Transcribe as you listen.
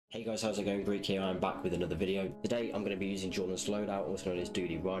Hey guys, how's it going? Greek here. I'm back with another video. Today I'm going to be using Jordan's Loadout, also known as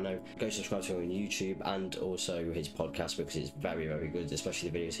DudeyRhino. Go subscribe to him on YouTube and also his podcast because it's very good, especially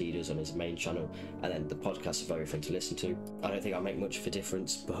the videos he does on his main channel, and then the podcast is very fun to listen to. I don't think I'll make much of a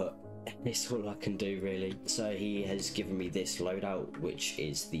difference, but it's all I can do really. So he has given me this loadout, which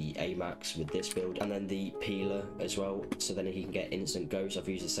is the AMAX with this build, and then the peeler as well, so then he can get instant goes. I've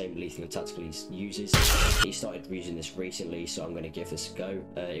used the same lethal and tactical he uses. He started using this recently, so I'm going to give this a go.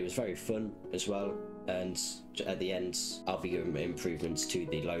 It was very fun as well, and at the end I'll be giving improvements to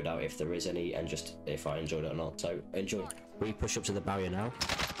the loadout if there is any, and just if I enjoyed it or not. So enjoy. We push up to the barrier now.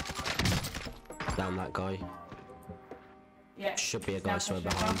 Down that guy. Yeah. Should be a guy somewhere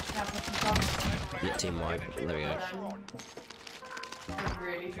behind. Yeah, team wipe. There we go. I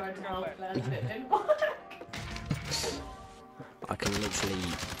really tried to help there, but it didn't work. I can literally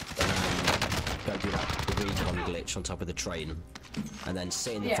go do that recon glitch on top of the train, and then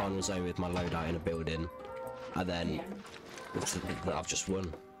sit in the final zone with my loadout in a building, and then I've just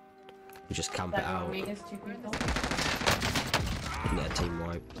won. We just camp it out. Yeah, team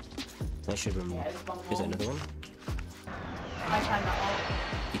wipe. There should be more. Is there another one? I turned that off.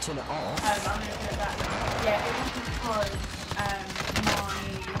 You turn it off? I'm gonna do it back. Yeah, it was because my...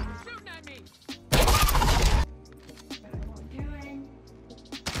 Shooting at me! I don't know what I'm doing.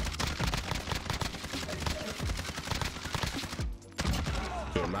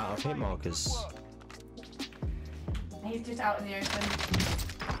 The amount of hit markers. He's just out in the open.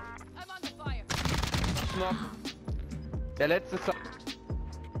 I'm on the fire. Der letzte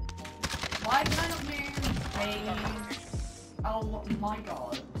Why can I not move? Please. Oh my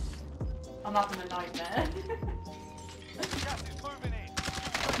god. I'm having a nightmare.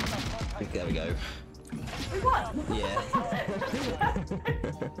 There we go. We won! Yeah.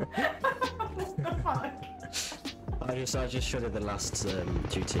 What the fuck? I just shredded the last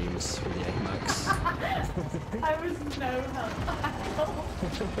two teams with the AMAX. I was no help at all.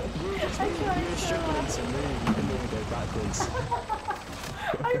 You were struggling to move, you couldn't even go backwards.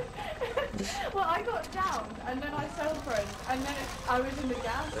 Well, I got down, and then I fell for it, and then I was in the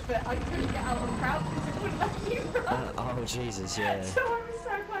gas, but I couldn't get out of the crowd because it wouldn't let me run. Oh Jesus, yeah. So I was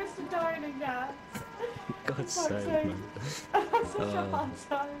so close to dying in gas. God's sake, man. That's such a hard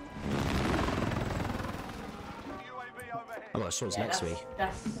time. Oh, my sword's next to me.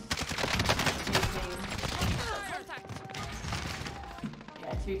 That's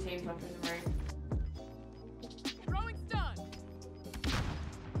two teams up in the room. Throwing stun.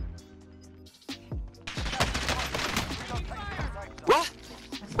 What?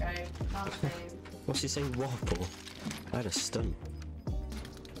 Let's go. Last team. What's he saying? Wobble? I had a stunt.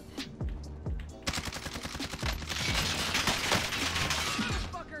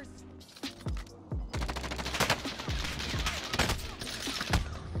 Fuckers.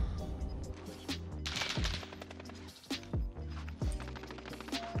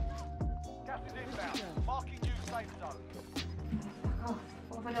 Gas is inbound. Marking new safe zone. Oh,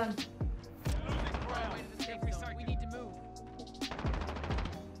 what have I done? Losing ground. Way to the safe zone. We need to move.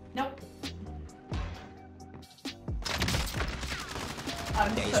 Nope.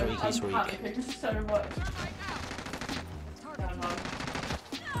 I'm Yeah, so, he's weak. panicking so much. Down one.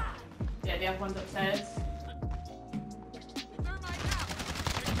 Yeah, the other one's upstairs.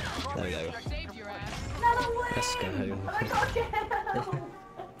 There we go. Saved your ass. No way! Let's go. I got killed!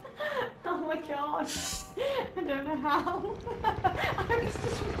 Oh my god. I don't know how. I was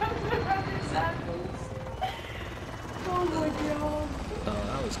just running around in circles. Oh my god. Oh,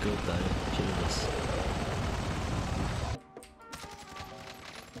 that was good though. Jesus.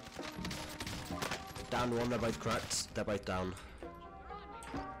 Down one, they're both cracked. They're both down.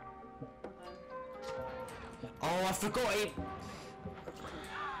 Oh, I forgot it!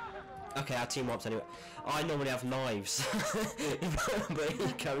 Okay, our team wipes anyway. I normally have knives, but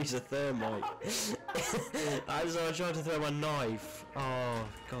he carries a thermite. I was trying to throw my knife. Oh,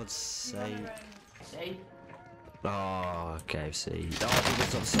 God's sake. See? Oh, KFC. Oh, I think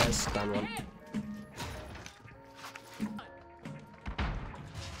it's upstairs. Down one.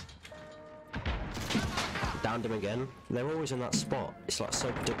 Downed him again. They're always in that spot. It's like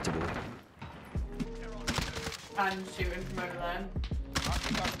so predictable. I'm shooting from over there.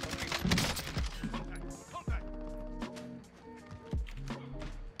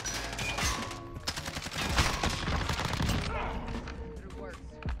 It works.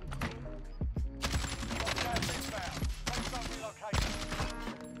 Gas inbound. Safe zone relocated.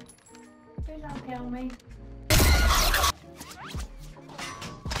 Please don't kill me.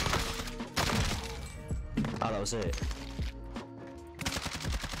 Oh, that was it.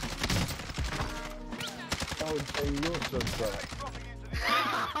 Oh, you're so sorry.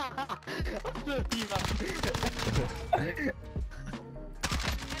 Dropping into the Enemy marked.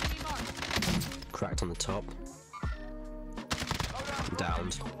 Cracked on the top.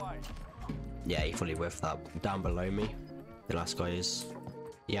 Downed. Yeah, he fully whiffed that. Down below me, the last guy is.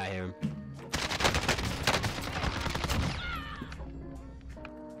 Yeah, I hear him.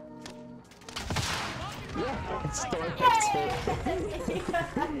 Yeah, it's still for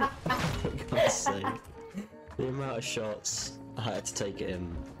God's sake. The amount of shots I had to take at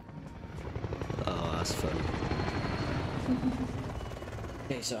him. Oh, that's fun.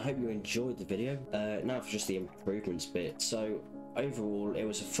 Okay, so I hope you enjoyed the video. Now for just the improvements bit. So overall, it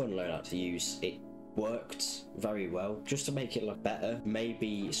was a fun loadout to use. It worked very well. Just to make it look better,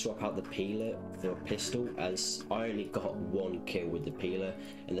 maybe swap out the peeler for a pistol, as I only got 1 kill with the peeler,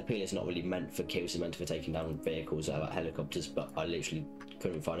 and the peeler's not really meant for kills, it's meant for taking down vehicles like helicopters, but I literally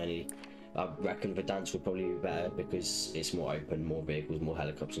couldn't find any. I reckon the dance would probably be better because it's more open, more vehicles, more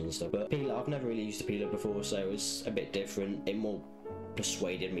helicopters and stuff. But peeler, I've never really used the peeler before, so it was a bit different. It more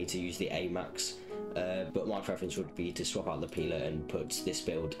persuaded me to use the AMAX. But my preference would be to swap out the peeler and put this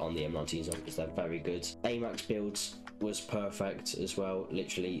build on the M19s on, because they're very good. AMAX builds was perfect as well,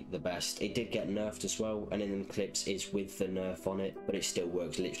 literally the best. It did get nerfed as well, and in the clips is with the nerf on it, but it still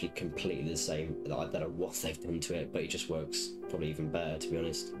works literally completely the same. I don't know what they've done to it, but it just works probably even better, to be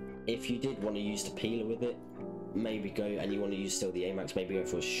honest. If you did want to use the peeler with it, maybe go, and you want to use still the AMAX, maybe go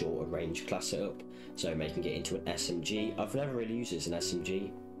for a shorter range class setup, so making it into an SMG. I've never really used it as an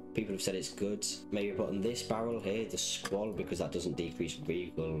SMG. People have said it's good. Maybe put on this barrel here, the Squall, because that doesn't decrease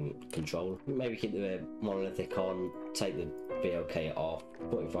recoil control. Maybe keep the monolithic on, take the BLK off.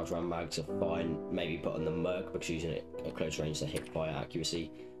 45 round mags are fine. Maybe put on the Merc, because using it at close range to hip fire accuracy.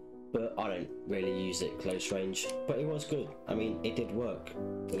 But I don't really use it close range. But it was good. I mean, it did work.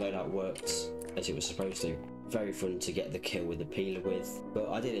 The loadout worked as it was supposed to. Very fun to get the kill with the peeler with, but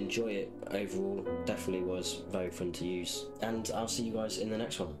I did enjoy it overall. Definitely was very fun to use, and I'll see you guys in the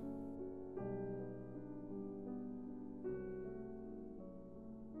next one.